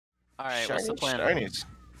All right, what's the plan? Shinies.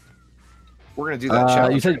 We're gonna do that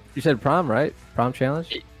challenge. You said prom, right? Prom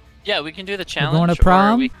challenge. Yeah, we can do the challenge. We're going to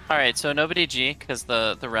prom. All right, so nobody G because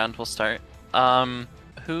the round will start.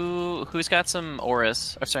 Who's got some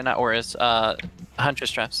auras? Or sorry, not auras. Huntress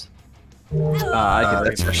traps.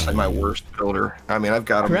 That's actually my worst builder. I mean, I've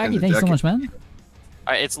got them. Craggy, thanks so much, man.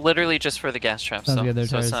 All right, it's literally just for the gas traps. Sounds so, good,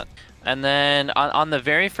 so it's not. And then on the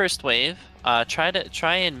very first wave,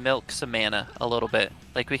 try and milk some mana a little bit.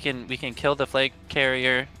 Like we can kill the flag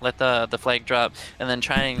carrier, let the flag drop, and then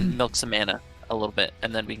try and milk some mana a little bit,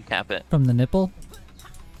 and then we can cap it. From the nipple.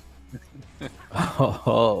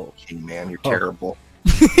 Oh, King man, you're terrible.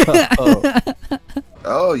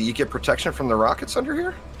 Oh, you get protection from the rockets under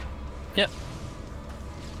here? Yep.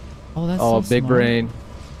 Oh, that's so big smart. brain.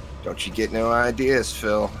 Don't you get no ideas,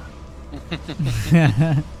 Phil?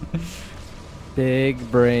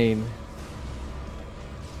 Big brain.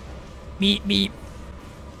 Meep meep.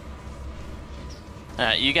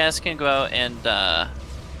 Alright, you guys can go out and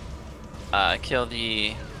kill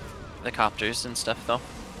the copters and stuff though.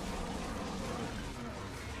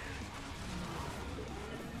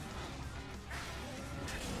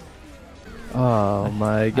 Oh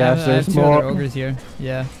my gosh, I have there's two more. other ogres here.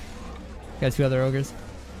 Yeah. Got 2 other ogres.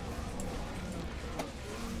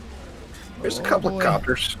 There's a couple of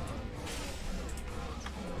copters.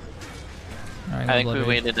 Alright, I think we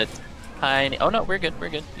waited a tiny. Oh no, we're good. We're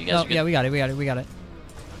good. You guys are good. Yeah, we got it. We got it.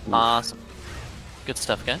 Awesome. Good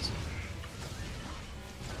stuff, guys.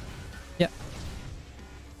 Yeah.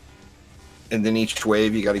 And then each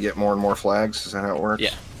wave, you got to get more and more flags. Is that how it works?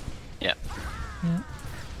 Yeah. Yeah. Yeah.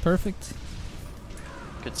 Perfect.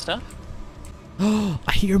 Good stuff. Oh,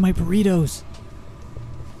 I hear my burritos.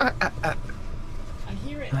 I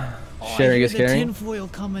hear it. Sharing is caring. The tinfoil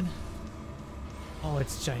coming. Oh,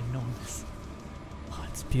 it's ginormous. Oh,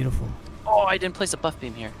 it's beautiful. Oh, I didn't place a buff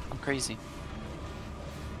beam here. I'm crazy.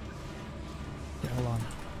 Yeah, hold on.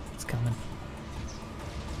 It's coming.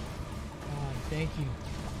 Oh, thank you.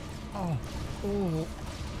 Oh. Oh.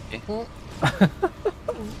 Okay. Oh.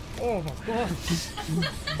 Oh my god.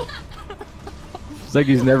 It's like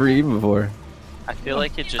he's never eaten before. I feel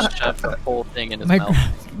like it just shoved the whole thing in his My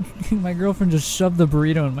mouth. my girlfriend just shoved the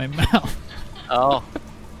burrito in my mouth. Oh.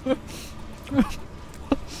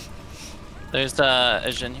 There's a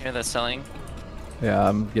Jin here that's selling. Yeah,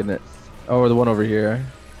 I'm getting it. Oh, the one over here.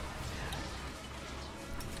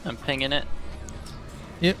 I'm pinging it.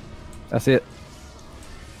 Yep. That's it.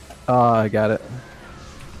 Oh, I got it.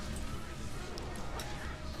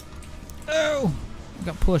 Oh! I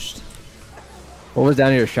got pushed. What was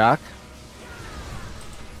down here? Shock?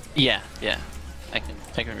 Yeah, yeah. I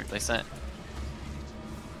can replace that.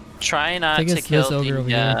 Try not I guess to kill this ogre over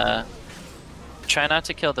here. Try not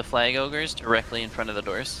to kill the flag ogres directly in front of the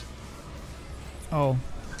doors. Oh.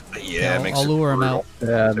 Yeah, it makes I'll it lure him brutal. out.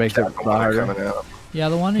 Yeah, it makes it Tackle when they're harder. coming out. Yeah,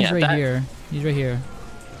 the one is Yeah, right that- here. He's right here.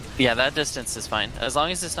 Yeah, that distance is fine as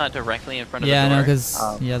long as it's not directly in front of Yeah, I the door. know,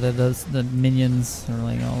 because yeah, the minions or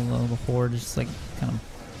like all the horde just like kind of.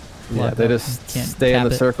 Yeah, block they up just and can't stay in tap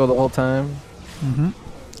the it. circle the whole time. Mm-hmm.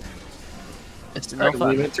 It's All no right, leave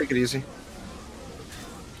fun. it. Take it easy.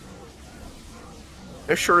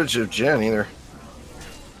 No shortage of gin either.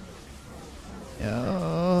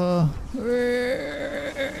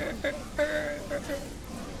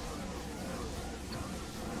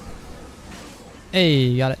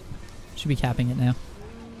 Hey, got it. Should be capping it now.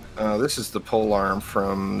 This is the pole arm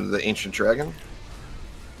from the Ancient Dragon.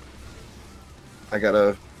 I got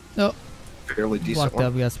a Oh, fairly decent blocked one.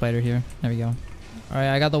 up. We got a spider here. There we go. All right,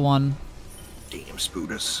 I got the one. Damn,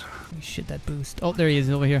 Spoodus. Shit, that boost. Oh, there he is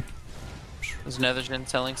over here. There's another Jin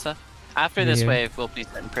selling stuff. After Yeah, this yeah. wave, we'll be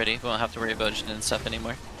sitting pretty. We won't have to worry about Jin and stuff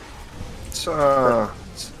anymore. It's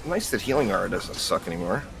nice that healing aura doesn't suck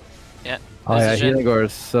anymore. Yeah. Oh There's yeah, a Jin. healing gore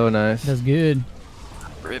is so nice. That's good.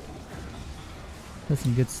 Rip. That's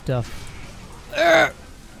some good stuff.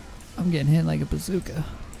 I'm getting hit like a bazooka.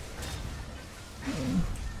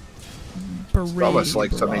 It's almost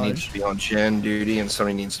like somebody needs to be on gen duty and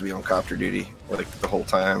somebody needs to be on copter duty, like the whole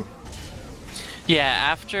time. Yeah,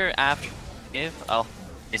 after wave, I'll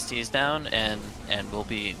these down and we'll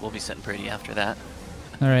be sitting pretty after that.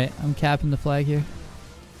 All right, I'm capping the flag here.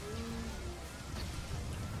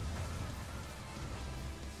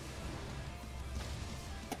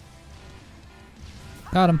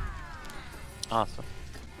 Got him. Awesome.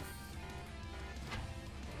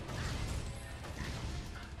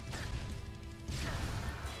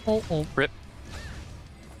 Oh, Rip.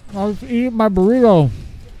 I was eating my burrito.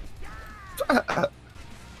 Yeah,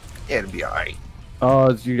 it'd be alright. Oh,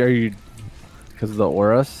 are you because of the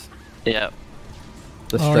auras? Yeah.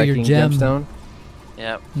 The Oh, your striking gem. gemstone?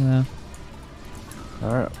 Yep. Yeah. All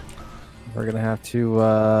right. We're gonna have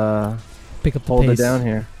to Pick up the hold pace. it down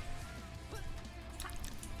here.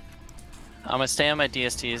 I'm gonna stay on my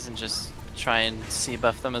DSTs and just try and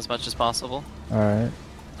C-buff them as much as possible. All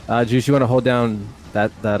right. Juice, you want to hold down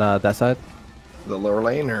that side? The lower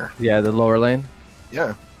lane, or Yeah, the lower lane.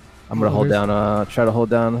 yeah. I'm gonna hold There's- down. Try to hold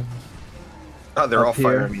down. Oh, they're Up all here.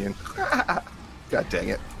 fire immune. God dang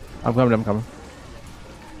it. I'm coming. I'm coming.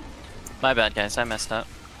 My bad, guys. I messed up.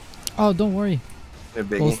 Oh, don't worry. No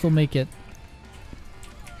We'll biggie. still make it.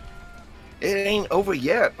 It ain't over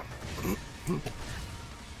yet.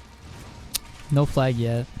 No flag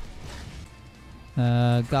yet.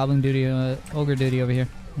 Goblin duty, ogre duty over here.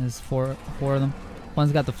 There's four of them.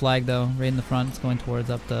 One's got the flag though, right in the front. It's going towards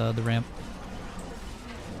up the ramp.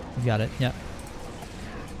 You got it. Yeah.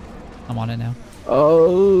 I'm on it now.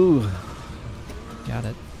 Oh. Got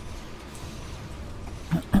it.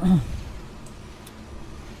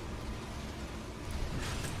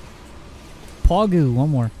 Pogu, one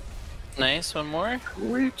more. Nice. One more.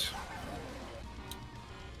 Sweet.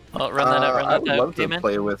 Oh, run that out. Run I that would out. love to Demon.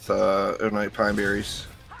 play with Night Pine Berries,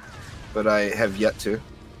 but I have yet to.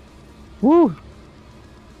 Woo.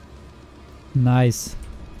 Nice.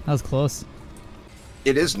 That was close.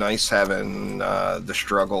 It is nice having the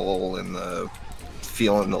struggle and the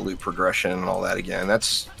feeling the loot progression and all that again.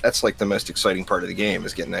 That's like the most exciting part of the game,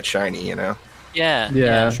 is getting that shiny, you know? Yeah.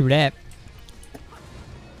 Yeah. True that.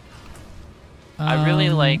 I really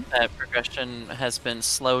like that progression has been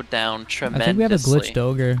slowed down I tremendously. think we have a glitched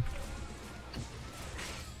ogre.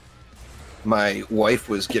 My wife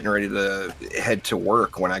was getting ready to head to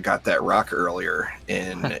work when I got that rock earlier,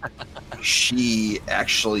 and she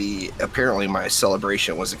actually, apparently my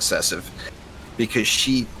celebration was excessive, because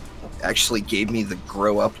she actually gave me the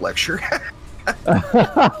grow up lecture.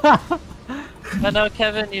 Oh no,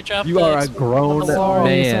 Kevin, you dropped You the are a explosive grown on the wall.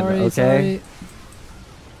 man. Sorry, okay. sorry.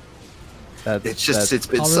 It's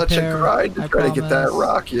been I'll such repair, a grind to I try to get that promise.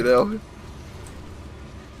 rock, you know?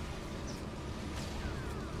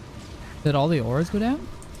 Did all the ores go down?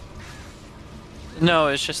 No,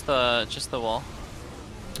 it's just the wall.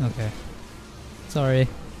 Okay. Sorry.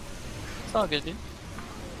 It's all good, dude.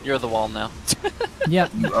 You're the wall now. Yeah.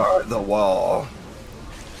 You are the wall.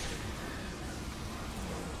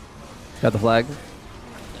 Got the flag.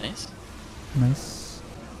 Nice. Nice.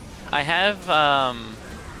 I have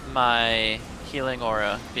my healing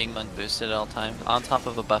aura being monk boosted at all time on top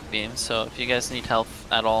of a buff beam. So if you guys need help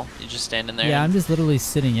at all, you just stand in there. Yeah, and I'm just literally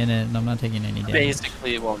sitting in it and I'm not taking any damage.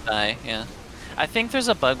 basically won't die. Yeah. I think there's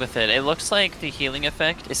a bug with it. It looks like the healing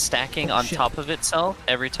effect is stacking on shit. top of itself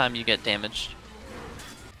every time you get damaged.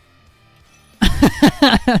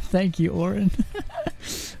 Thank you, Oren.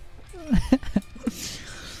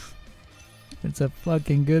 It's a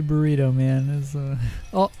fucking good burrito, man. It's,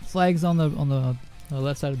 oh, flags on the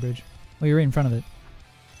left side of the bridge. Oh, you're right in front of it.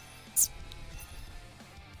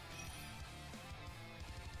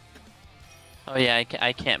 Oh yeah,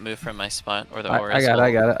 I can't move from my spot or the aura. I got it.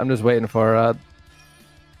 I got it. I'm just waiting for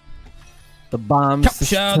the bombs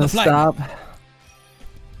Capture to the flag. stop.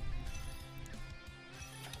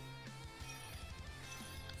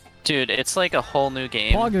 Dude, it's like a whole new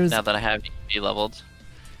game Poggers. now that I have EV leveled.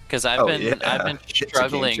 Because I've Oh, been yeah. It's a game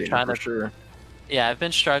struggling changer trying for to sure. Yeah, I've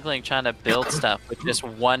been struggling trying to build stuff with just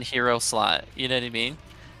one hero slot. You know what I mean?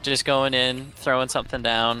 Just going in, throwing something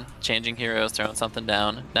down, changing heroes, throwing something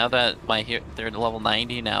down. Now that they're level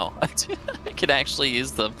 90 now, I can actually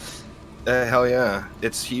use them. Hell yeah,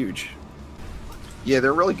 it's huge. Yeah,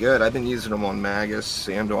 they're really good. I've been using them on Magus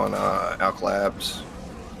and on Alk Labs.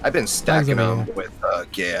 I've been stacking over them with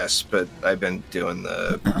gas, but I've been doing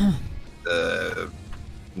the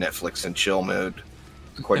Netflix and chill mode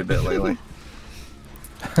quite a bit lately.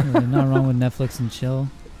 There's nothing wrong with Netflix and chill.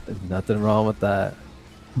 There's nothing wrong with that.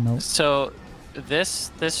 Nope. So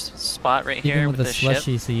this spot right Even here with with the the ship,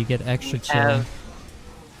 slushy, so you get extra chill.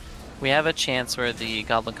 we have a chance where the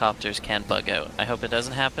goblin copters can bug out. I hope it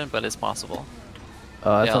doesn't happen, but it's possible.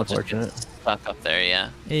 Oh, that's They all just unfortunate. get stuck up there, yeah.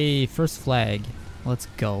 Hey, first flag. Let's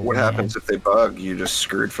go. What man. happens if they bug? You just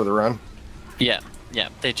screwed for the run? Yeah,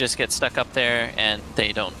 they just get stuck up there and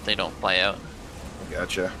they don't fly out.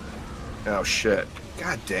 Gotcha. Oh shit.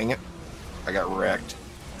 God dang it. I got wrecked.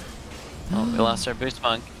 Oh, we lost our boost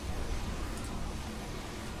monk.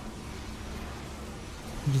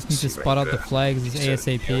 You just need See to if I spot out can the flags get in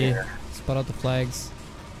ASAP. here. Spot out the flags.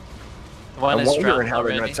 One I'm is wondering dropped how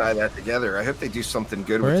they're already. going to tie that together. I hope they do something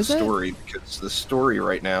good Where with is the it? story, because the story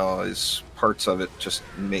right now is parts of it just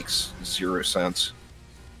makes zero sense.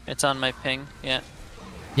 It's on my ping, yeah.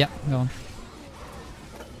 Yeah, go on.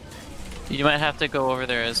 You might have to go over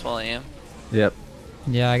there as well, I am. Yep.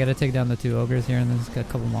 Yeah, I gotta take down the 2 ogres here, and then just got a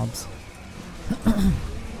couple mobs.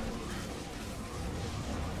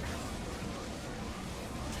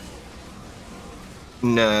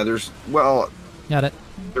 Nah, well, Got it.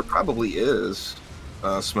 there probably is,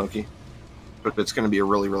 Smokey, but it's going to be a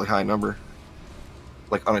really, really high number,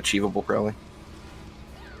 like unachievable probably.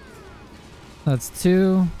 That's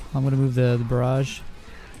 2. I'm gonna move the barrage.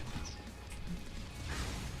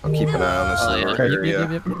 I'll keep an eye on this Oh, yeah. little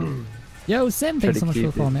area. Yep. Yo, Sim, thanks so much for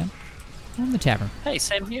the follow, man. I'm the Tavern. Hey,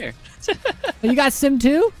 same here. Oh, you got Sim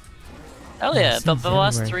too? Hell yeah, the Sim's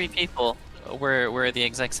last everywhere. 3 people were the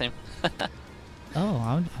exact same.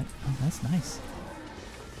 Oh, that's nice.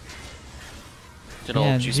 Good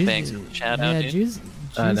old Juice Banks shout out, yeah, dude. Juice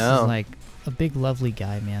I know. is like a big, lovely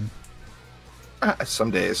guy, man.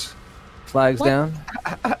 Some days. Flags What? down.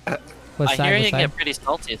 What's I that? hear What's you that? get pretty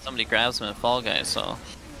salty if somebody grabs him in Fall Guys, so...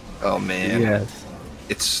 Oh man, Yes.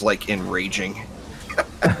 it's like enraging.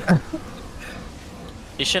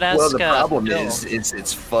 You should ask Well, the problem Phil. is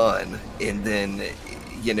it's fun, and then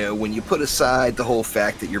when you put aside the whole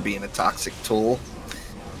fact that you're being a toxic tool,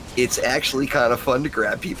 it's actually kind of fun to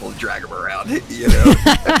grab people and drag them around. You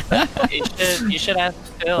should ask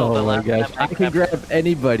Phil. the Oh my last gosh. time I can grab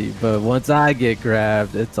anybody, but once I get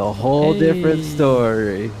grabbed, it's a whole different Hey.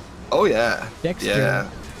 story. Oh yeah, Dexter. yeah.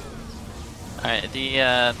 Alright,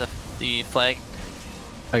 the flag.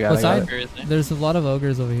 I got What it. side? Ogre is there. There's a lot of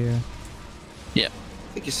ogres over here.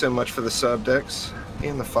 Thank you so much for the sub, Dex,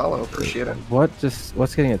 and the follow. Appreciate it.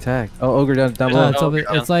 What's getting attacked? Oh, ogre down There's below. an it's over.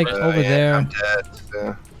 ogre It's like down over yeah, there. I'm dead.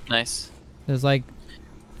 So. Nice. There was like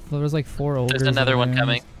 4 ogres. There's another over one there.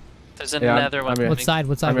 coming. There's Yeah, another one I'm here. coming. What side?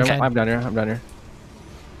 What side? What side? I'm down here. I'm down here.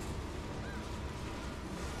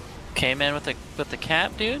 Okay, man, with the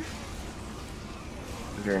cap, dude.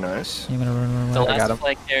 Very nice. I'm gonna run. The I got last him.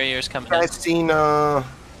 flag carrier's coming You in. guys seen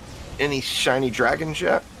any shiny dragons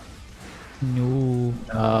yet? No.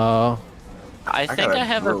 Oh, I think got a I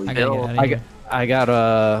have really a I gotta get build. out of I here. got I got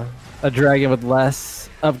a dragon with less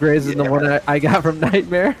upgrades than the Yeah. one I got from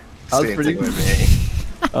Nightmare. I was Same pretty thing with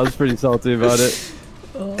me. I was pretty salty about it.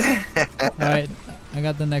 Alright, I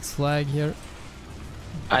got the next flag here.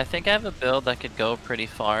 I think I have a build that could go pretty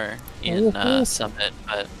far in Summit,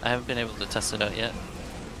 but I haven't been able to test it out yet.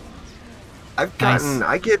 I've Nice. gotten.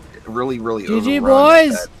 I get really, really GG, overrun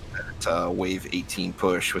boys! at that wave 18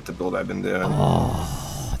 push with the build I've been doing.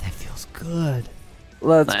 Oh, that feels good.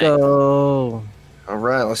 Let's Nice. go. All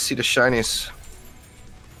right, let's see the shinies.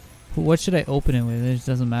 What should I open it with? It just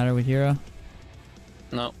doesn't matter with hero.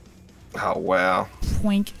 No. Oh wow,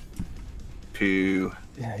 Twink. to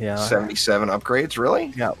Yeah. 77 upgrades. Really?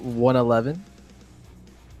 Got 111.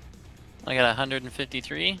 I got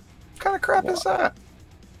 153. What kind of crap is that?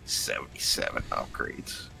 77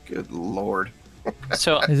 upgrades. Good lord.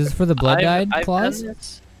 So Is this for the blood guide I've clause? done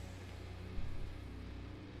this.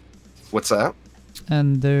 What's that?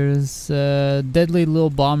 And there's deadly little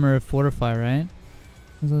bomber fortify, right?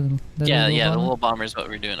 Is it Deadly Yeah, Little the Bomber? little bomber is what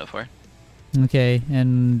we're doing it for. Okay,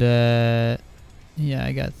 and yeah,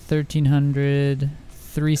 I got 1300,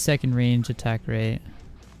 3-second range attack rate,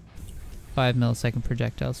 5 millisecond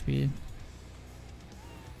projectile speed,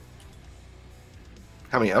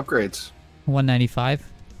 How many upgrades? 195.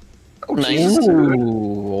 Oh, Nice. Jesus, Ooh, dude.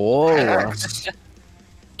 whoa. Hacks.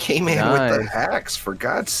 Came in with the Nice. hacks, for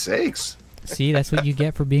God's sakes. See, that's what you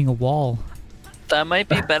get for being a wall. That might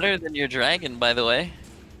be better than your dragon, by the way.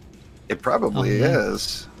 It probably Oh, yeah.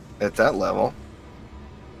 is at that level.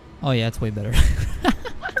 Oh yeah, it's way better.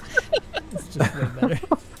 It's just way better.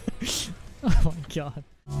 Oh my god.